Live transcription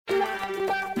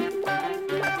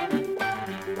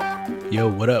Yo,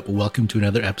 what up? Welcome to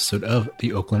another episode of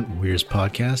the Oakland Warriors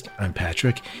podcast. I'm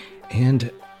Patrick,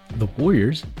 and the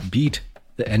Warriors beat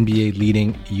the NBA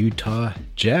leading Utah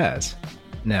Jazz.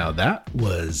 Now, that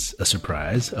was a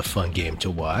surprise, a fun game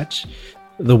to watch.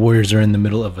 The Warriors are in the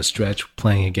middle of a stretch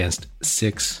playing against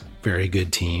 6 very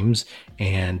good teams,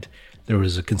 and there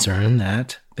was a concern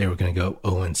that they were going to go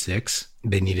 0-6.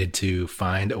 They needed to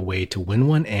find a way to win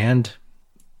one, and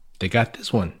they got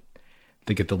this one.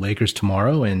 They get the Lakers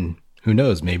tomorrow, and who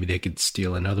knows, maybe they could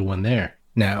steal another one there.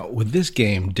 Now, with this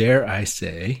game, dare I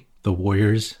say, the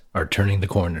Warriors are turning the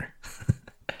corner.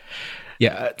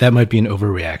 Yeah, that might be an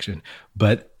overreaction,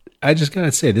 but I just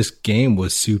gotta say, this game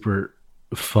was super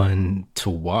fun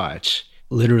to watch.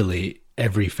 Literally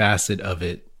every facet of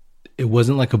it. It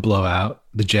wasn't like a blowout.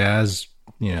 The Jazz,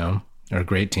 are a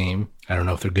great team. I don't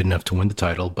know if they're good enough to win the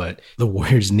title, but the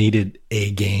Warriors needed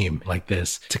a game like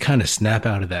this to kind of snap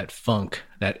out of that funk,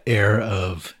 that air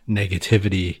of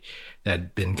negativity that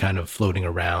had been kind of floating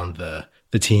around the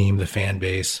team, the fan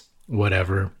base,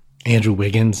 whatever. Andrew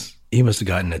Wiggins, he must have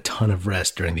gotten a ton of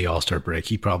rest during the All-Star break.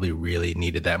 He probably really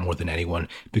needed that more than anyone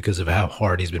because of how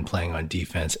hard he's been playing on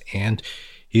defense. And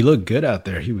he looked good out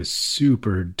there. He was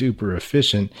super duper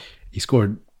efficient. He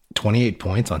scored 28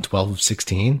 points on 12 of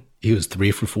 16. He was 3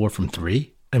 for 4 from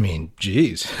 3. I mean,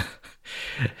 geez.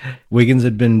 Wiggins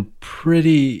had been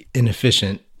pretty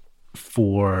inefficient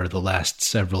for the last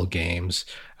several games.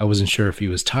 I wasn't sure if he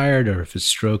was tired or if his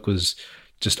stroke was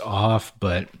just off,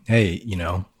 but hey,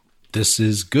 this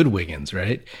is good Wiggins,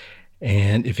 right?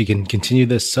 And if he can continue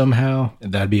this somehow,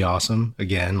 that'd be awesome.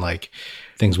 Again,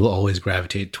 things will always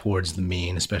gravitate towards the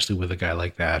mean, especially with a guy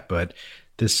like that. But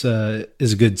this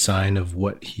is a good sign of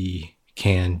what he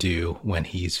can do when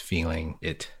he's feeling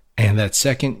it. And that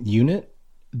second unit,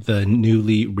 the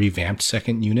newly revamped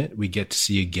second unit, we get to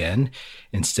see again.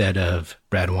 Instead of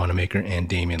Brad Wanamaker and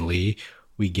Damian Lee,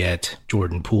 we get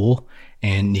Jordan Poole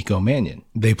and Nico Mannion.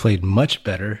 They played much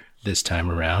better this time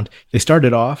around. They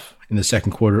started off in the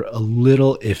second quarter a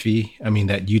little iffy. I mean,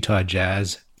 that Utah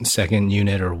Jazz second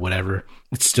unit or whatever,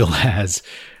 it still has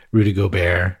Rudy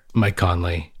Gobert, Mike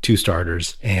Conley, 2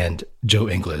 starters, and Joe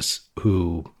Ingles,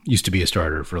 who used to be a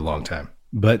starter for a long time.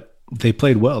 But they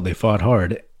played well. They fought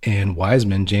hard. And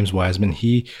Wiseman, James Wiseman,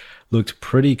 he looked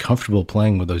pretty comfortable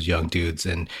playing with those young dudes.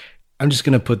 And I'm just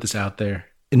going to put this out there.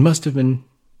 It must have been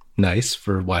nice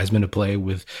for Wiseman to play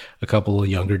with a couple of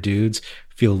younger dudes,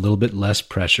 feel a little bit less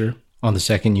pressure. On the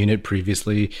second unit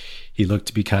previously, he looked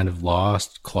to be kind of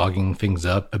lost, clogging things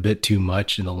up a bit too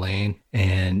much in the lane.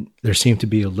 And there seemed to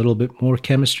be a little bit more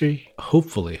chemistry.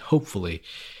 Hopefully,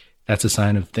 that's a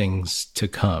sign of things to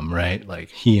come, right? Like,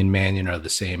 he and Mannion are the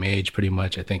same age pretty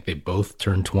much. I think they both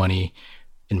turned 20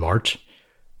 in March.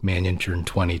 Mannion turned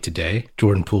 20 today.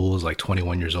 Jordan Poole is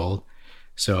 21 years old.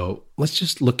 So let's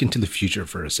just look into the future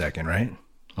for a second, right?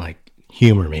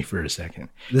 Humor me for a second.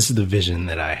 This is the vision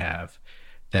that I have.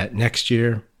 That next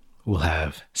year we'll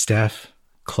have Steph,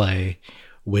 Clay,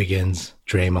 Wiggins,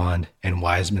 Draymond, and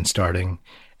Wiseman starting.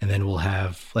 And then we'll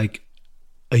have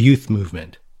a youth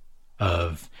movement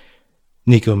of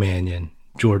Nico Mannion,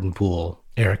 Jordan Poole,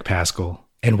 Eric Paschall,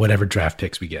 and whatever draft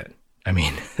picks we get. I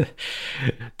mean,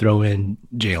 throw in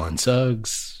Jalen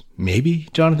Suggs, maybe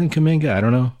Jonathan Kuminga, I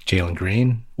don't know, Jalen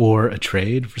Green, or a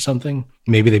trade for something.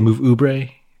 Maybe they move Oubre,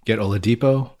 get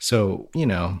Oladipo. So,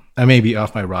 I may be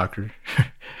off my rocker.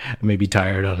 I may be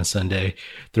tired on a Sunday,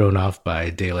 thrown off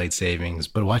by daylight savings.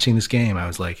 But watching this game, I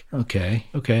was like, okay,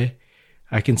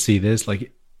 I can see this.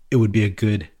 It would be a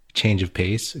good change of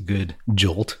pace, a good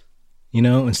jolt,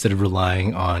 instead of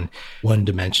relying on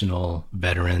one-dimensional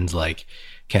veterans like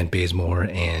Kent Bazemore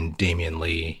and Damian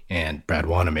Lee and Brad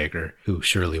Wanamaker, who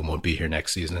surely won't be here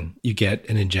next season. You get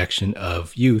an injection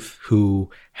of youth who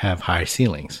have high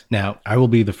ceilings. Now, I will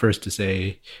be the first to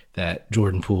say that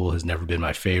Jordan Poole has never been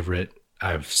my favorite.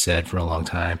 I've said for a long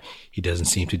time, he doesn't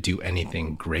seem to do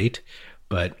anything great.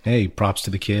 But hey, props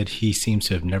to the kid. He seems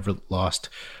to have never lost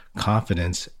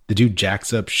confidence. The dude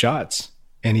jacks up shots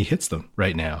and he hits them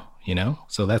right now,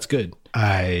 So that's good.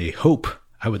 I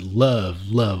would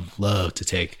love to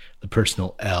take the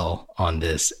personal L on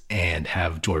this and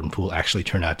have Jordan Poole actually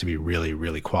turn out to be really,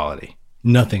 really quality.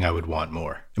 Nothing I would want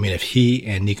more. I mean, if he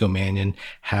and Nico Mannion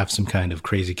have some kind of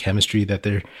crazy chemistry that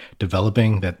they're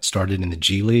developing that started in the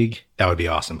G League, that would be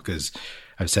awesome because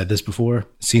I've said this before.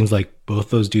 It seems like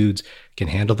both those dudes can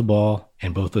handle the ball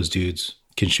and both those dudes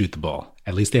can shoot the ball.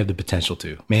 At least they have the potential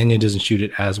to. Mannion doesn't shoot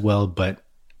it as well, but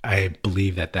I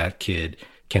believe that kid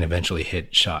can eventually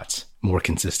hit shots more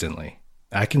consistently.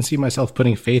 I can see myself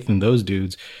putting faith in those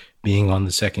dudes being on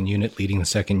the second unit, leading the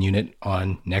second unit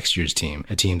on next year's team,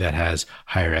 a team that has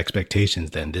higher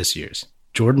expectations than this year's.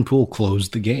 Jordan Poole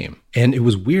closed the game. And it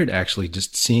was weird, actually,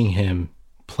 just seeing him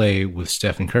play with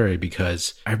Stephen Curry,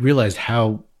 because I realized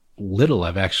how little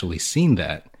I've actually seen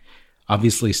that.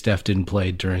 Obviously, Steph didn't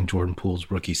play during Jordan Poole's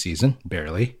rookie season,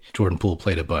 barely. Jordan Poole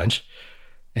played a bunch.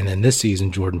 And then this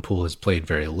season, Jordan Poole has played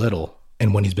very little.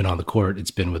 And when he's been on the court,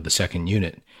 it's been with the second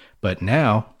unit. But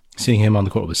now, seeing him on the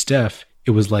court with Steph,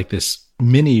 it was like this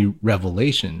mini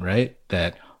revelation, right?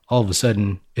 That all of a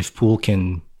sudden, if Poole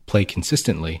can play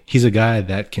consistently, he's a guy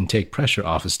that can take pressure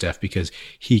off of Steph because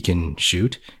he can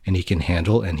shoot and he can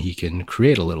handle and he can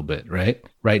create a little bit, right?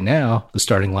 Right now, the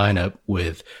starting lineup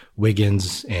with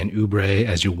Wiggins and Oubre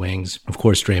as your wings. Of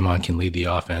course, Draymond can lead the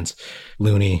offense.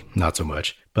 Looney, not so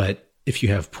much. But if you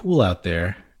have Poole out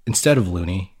there, instead of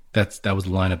Looney, that was the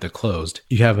lineup that closed,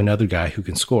 you have another guy who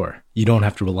can score. You don't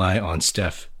have to rely on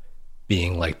Steph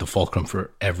being like the fulcrum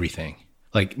for everything.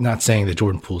 Like, not saying that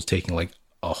Jordan Poole's taking like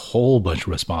a whole bunch of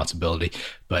responsibility,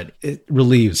 but it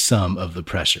relieves some of the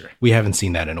pressure. We haven't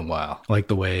seen that in a while, like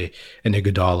the way an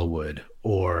Iguodala would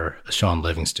or a Sean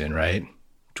Livingston, right?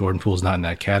 Jordan Poole's not in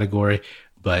that category,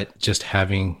 but just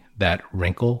having that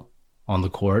wrinkle on the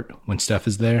court when Steph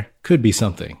is there could be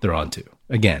something they're onto.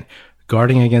 Again,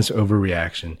 guarding against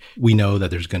overreaction, we know that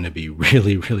there's going to be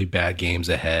really, really bad games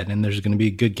ahead, and there's going to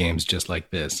be good games just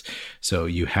like this. So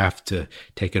you have to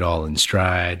take it all in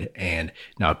stride and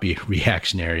not be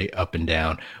reactionary up and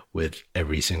down with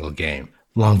every single game.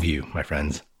 Long view, my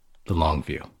friends, the long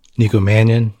view. Nico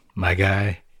Mannion, my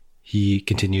guy, he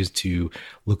continues to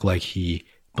look like he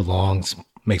belongs,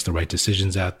 makes the right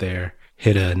decisions out there,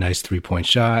 hit a nice three-point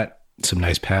shot, some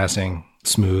nice passing,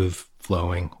 smooth,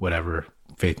 flowing, whatever.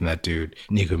 Faith in that dude.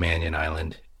 Nico Mannion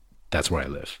Island, that's where I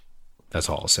live. That's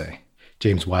all I'll say.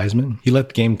 James Wiseman, he let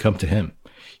the game come to him.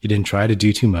 He didn't try to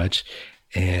do too much,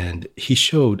 and he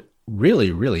showed really,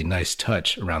 really nice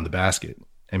touch around the basket.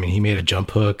 I mean, he made a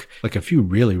jump hook, like a few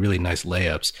really, really nice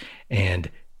layups, and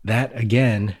that,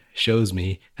 again, shows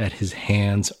me that his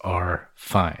hands are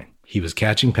fine. He was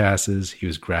catching passes, he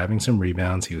was grabbing some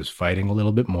rebounds, he was fighting a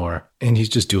little bit more, and he's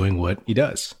just doing what he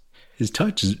does. His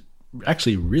touch is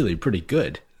actually really pretty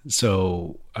good.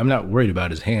 So I'm not worried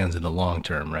about his hands in the long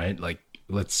term, right? Like,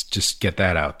 let's just get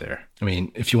that out there. I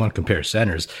mean, if you want to compare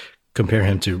centers, compare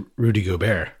him to Rudy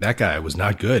Gobert. That guy was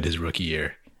not good his rookie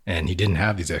year, and he didn't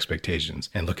have these expectations.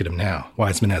 And look at him now.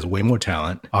 Wiseman has way more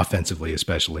talent, offensively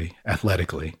especially,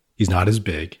 athletically. He's not as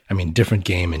big. I mean, different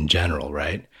game in general,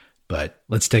 right? But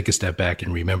let's take a step back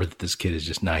and remember that this kid is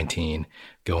just 19,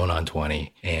 going on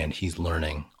 20, and he's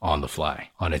learning on the fly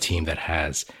on a team that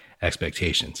has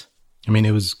expectations. I mean,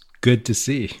 it was good to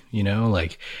see,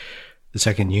 like the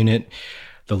second unit,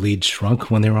 the lead shrunk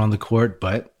when they were on the court,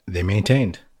 but they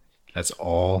maintained. That's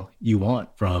all you want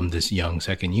from this young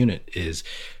second unit is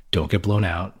don't get blown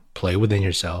out, play within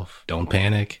yourself, don't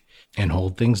panic, and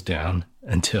hold things down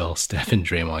until Steph and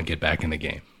Draymond get back in the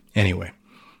game. Anyway,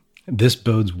 this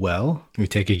bodes well. We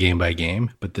take it game by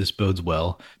game, but this bodes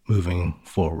well moving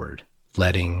forward.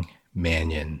 Letting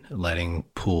Mannion, letting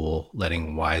Poole,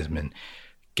 letting Wiseman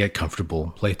get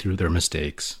comfortable, play through their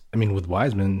mistakes. I mean, with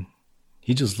Wiseman,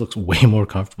 he just looks way more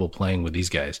comfortable playing with these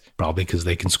guys. Probably because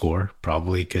they can score,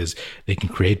 probably because they can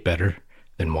create better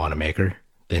than Wanamaker,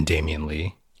 than Damian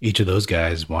Lee. Each of those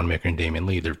guys, Wanamaker and Damian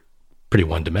Lee, they're pretty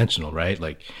one-dimensional, right?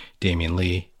 Like Damian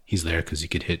Lee, he's there because he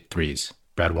could hit threes.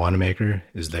 Brad Wanamaker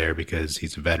is there because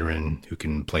he's a veteran who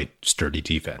can play sturdy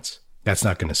defense. That's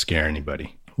not going to scare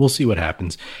anybody. We'll see what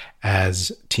happens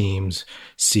as teams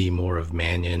see more of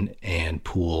Mannion and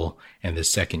Poole and this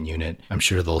second unit. I'm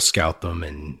sure they'll scout them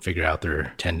and figure out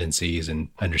their tendencies and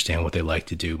understand what they like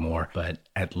to do more. But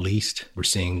at least we're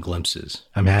seeing glimpses.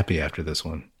 I'm happy after this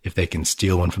one. If they can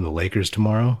steal one from the Lakers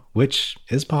tomorrow, which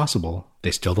is possible,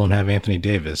 they still don't have Anthony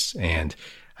Davis. And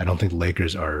I don't think the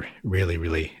Lakers are really,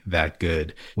 really that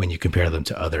good when you compare them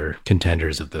to other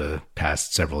contenders of the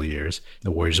past several years.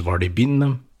 The Warriors have already beaten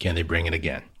them. Can they bring it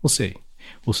again? We'll see.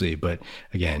 We'll see. But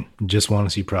again, just want to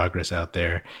see progress out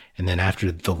there. And then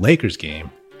after the Lakers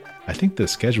game, I think the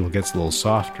schedule gets a little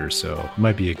softer. So it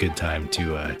might be a good time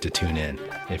to tune in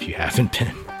if you haven't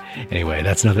been. Anyway,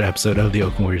 that's another episode of the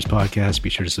Oakland Warriors podcast. Be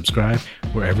sure to subscribe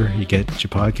wherever you get your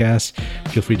podcasts.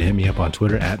 Feel free to hit me up on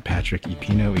Twitter at Patrick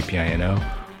Epino, E-P-I-N-O,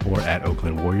 or at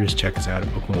Oakland Warriors. Check us out at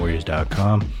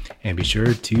oaklandwarriors.com. And be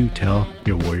sure to tell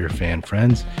your Warrior fan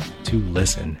friends to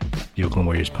listen. The Oakland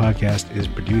Warriors podcast is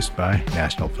produced by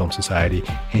National Film Society.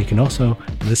 And you can also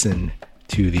listen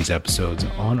to these episodes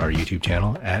on our YouTube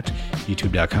channel at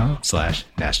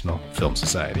youtube.com/National Film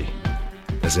Society.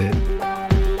 That's it.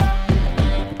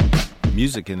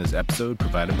 Music in this episode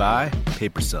provided by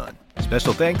Paper Sun.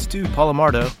 Special thanks to Paul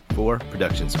Amardo for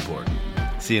production support.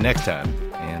 See you next time,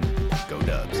 and go Go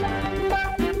Dubs.